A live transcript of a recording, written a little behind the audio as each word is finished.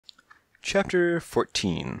Chapter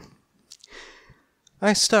 14.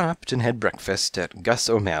 I stopped and had breakfast at Gus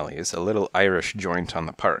O'Malley's, a little Irish joint on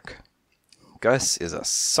the park. Gus is a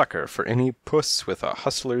sucker for any puss with a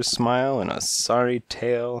hustler's smile and a sorry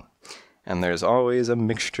tail, and there's always a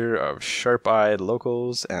mixture of sharp-eyed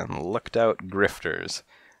locals and looked-out grifters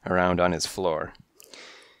around on his floor.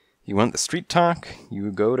 You want the street talk,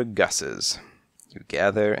 you go to Gus's. You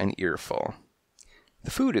gather an earful.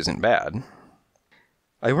 The food isn't bad.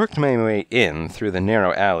 I worked my way in through the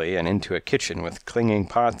narrow alley and into a kitchen with clinging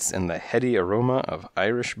pots and the heady aroma of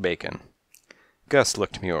Irish bacon. Gus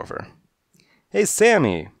looked me over. "Hey,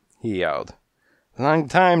 Sammy," he yelled. "Long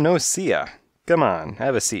time no see ya. Come on,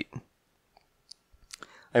 have a seat."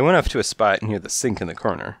 I went off to a spot near the sink in the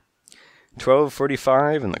corner.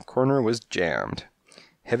 12:45 and the corner was jammed.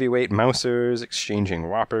 Heavyweight mousers exchanging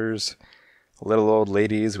whoppers, little old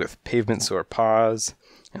ladies with pavement-sore paws,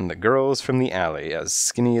 and the girls from the alley, as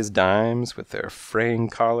skinny as dimes, with their fraying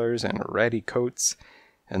collars and ratty coats,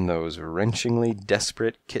 and those wrenchingly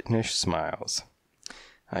desperate, kittenish smiles.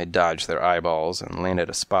 I dodged their eyeballs and landed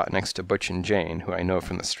a spot next to Butch and Jane, who I know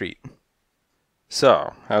from the street.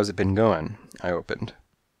 "So, how's it been going?" I opened.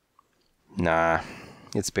 "Nah,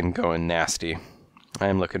 it's been going nasty.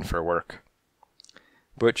 I'm looking for work."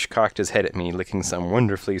 Butch cocked his head at me, licking some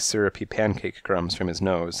wonderfully syrupy pancake crumbs from his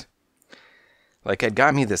nose. "Like I'd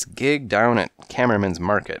got me this gig down at Cameraman's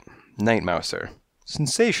Market. Night mouser.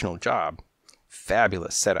 Sensational job.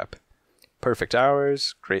 Fabulous setup. Perfect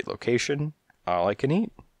hours, great location, all I can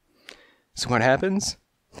eat. So what happens?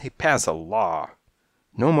 They pass a law.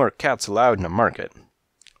 No more cats allowed in a market.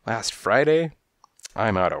 Last Friday,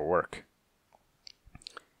 I'm out of work."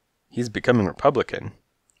 "He's becoming Republican,"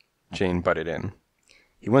 Jane butted in.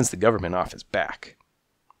 "He wants the government off his back."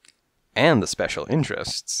 "And the special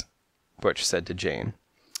interests," Butch said to Jane.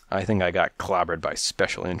 "I think I got clobbered by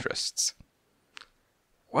special interests."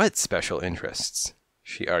 "What special interests?"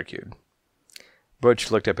 she argued.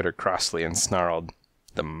 Butch looked up at her crossly and snarled,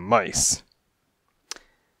 "The mice."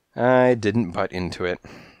 I didn't butt into it.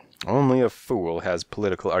 Only a fool has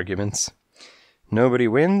political arguments. Nobody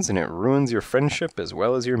wins, and it ruins your friendship as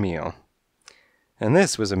well as your meal. And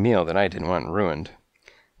this was a meal that I didn't want ruined.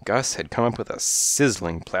 Gus had come up with a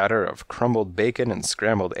sizzling platter of crumbled bacon and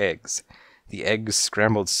scrambled eggs, the eggs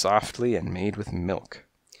scrambled softly and made with milk.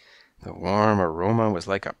 The warm aroma was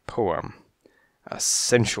like a poem, a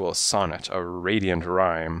sensual sonnet, a radiant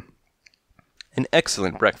rhyme. An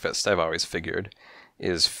excellent breakfast, I've always figured,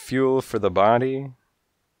 is fuel for the body,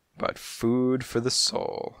 but food for the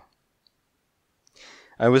soul.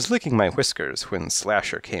 I was licking my whiskers when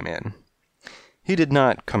Slasher came in. He did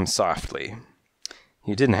not come softly.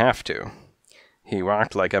 He didn't have to. He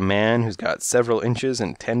walked like a man who's got several inches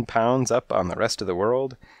and 10 pounds up on the rest of the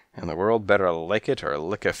world, and the world better like it or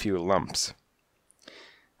lick a few lumps.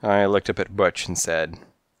 I looked up at Butch and said,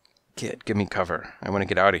 "Kid, give me cover. I want to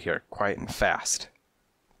get out of here, quiet and fast."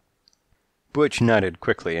 Butch nodded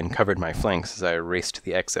quickly and covered my flanks as I raced to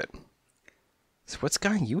the exit. "So what's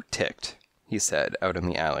got you ticked?" he said, out in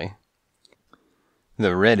the alley.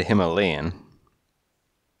 "The red Himalayan."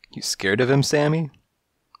 "You scared of him, Sammy?"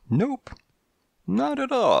 "Nope. Not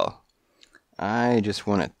at all. I just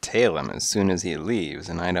want to tail him as soon as he leaves,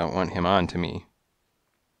 and I don't want him on to me."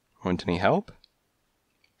 "Want any help?"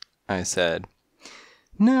 I said,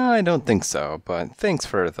 "No, I don't think so, but thanks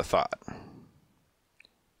for the thought."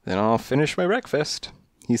 "Then I'll finish my breakfast,"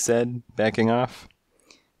 he said, backing off.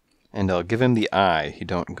 "And I'll give him the eye he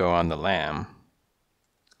don't go on the lamb."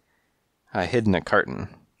 I hid in a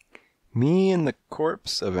carton. Me and the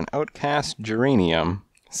corpse of an outcast geranium,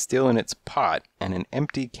 still in its pot, and an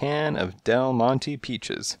empty can of Del Monte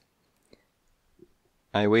peaches.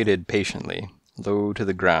 I waited patiently, low to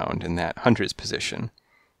the ground in that hunter's position,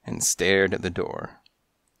 and stared at the door.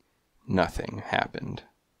 Nothing happened.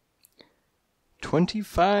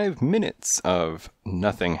 25 minutes of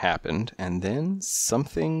nothing happened, and then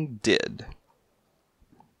something did.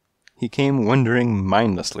 He came wandering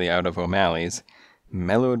mindlessly out of O'Malley's,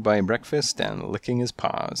 mellowed by breakfast and licking his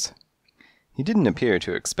paws. He didn't appear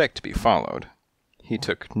to expect to be followed. He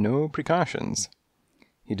took no precautions.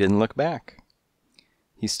 He didn't look back.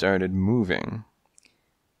 He started moving.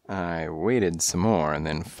 I waited some more and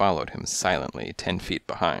then followed him silently 10 feet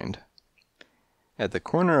behind. At the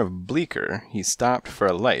corner of Bleecker, he stopped for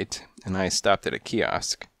a light, and I stopped at a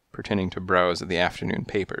kiosk, pretending to browse the afternoon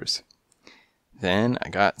papers. Then I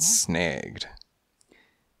got snagged.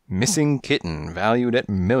 "Missing kitten valued at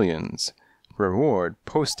millions. Reward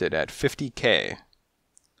posted at 50K.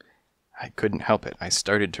 I couldn't help it. I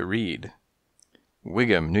started to read.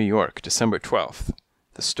 Wigham, New York, December 12th.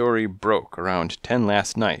 The story broke around 10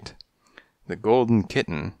 last night. The golden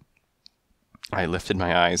kitten. I lifted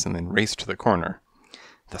my eyes and then raced to the corner.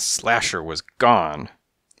 The slasher was gone.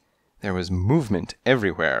 There was movement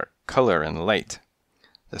everywhere, color and light.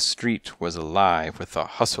 The street was alive with the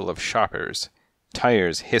hustle of shoppers.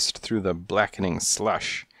 Tires hissed through the blackening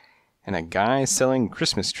slush, and a guy selling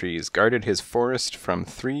Christmas trees guarded his forest from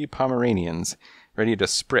 3 Pomeranians ready to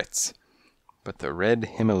spritz, but the red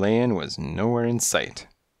Himalayan was nowhere in sight.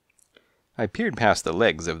 I peered past the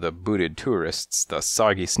legs of the booted tourists, the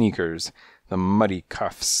soggy sneakers, the muddy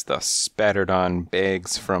cuffs, the spattered-on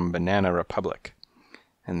bags from Banana Republic.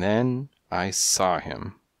 And then I saw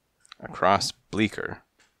him, across Bleecker,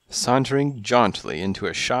 sauntering jauntily into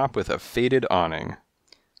a shop with a faded awning.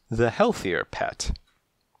 The healthier pet.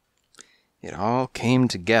 It all came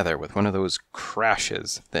together with one of those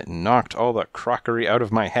crashes that knocked all the crockery out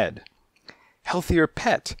of my head. Healthier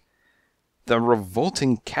pet! The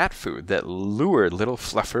revolting cat food that lured little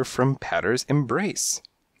Fluffer from Patter's embrace.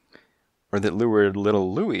 Or that lured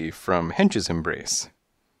little Louie from Hench's embrace.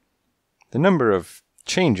 The number of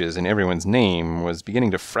changes in everyone's name was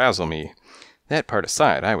beginning to frazzle me. That part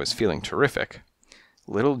aside, I was feeling terrific.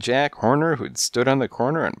 Little Jack Horner who'd stood on the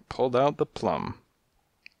corner and pulled out the plum.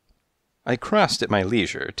 I crossed at my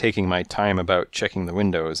leisure, taking my time about checking the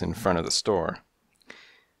windows in front of the store.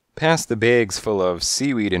 Past the bags full of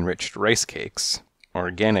seaweed-enriched rice cakes,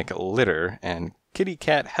 organic litter, and kitty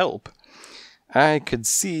cat help, I could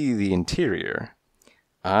see the interior,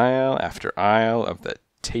 aisle after aisle of the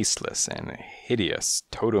tasteless and hideous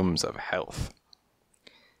totems of health.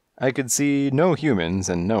 I could see no humans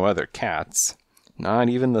and no other cats, not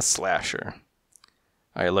even the slasher.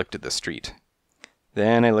 I looked at the street.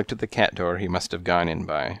 Then I looked at the cat door he must have gone in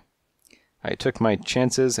by. I took my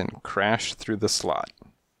chances and crashed through the slot.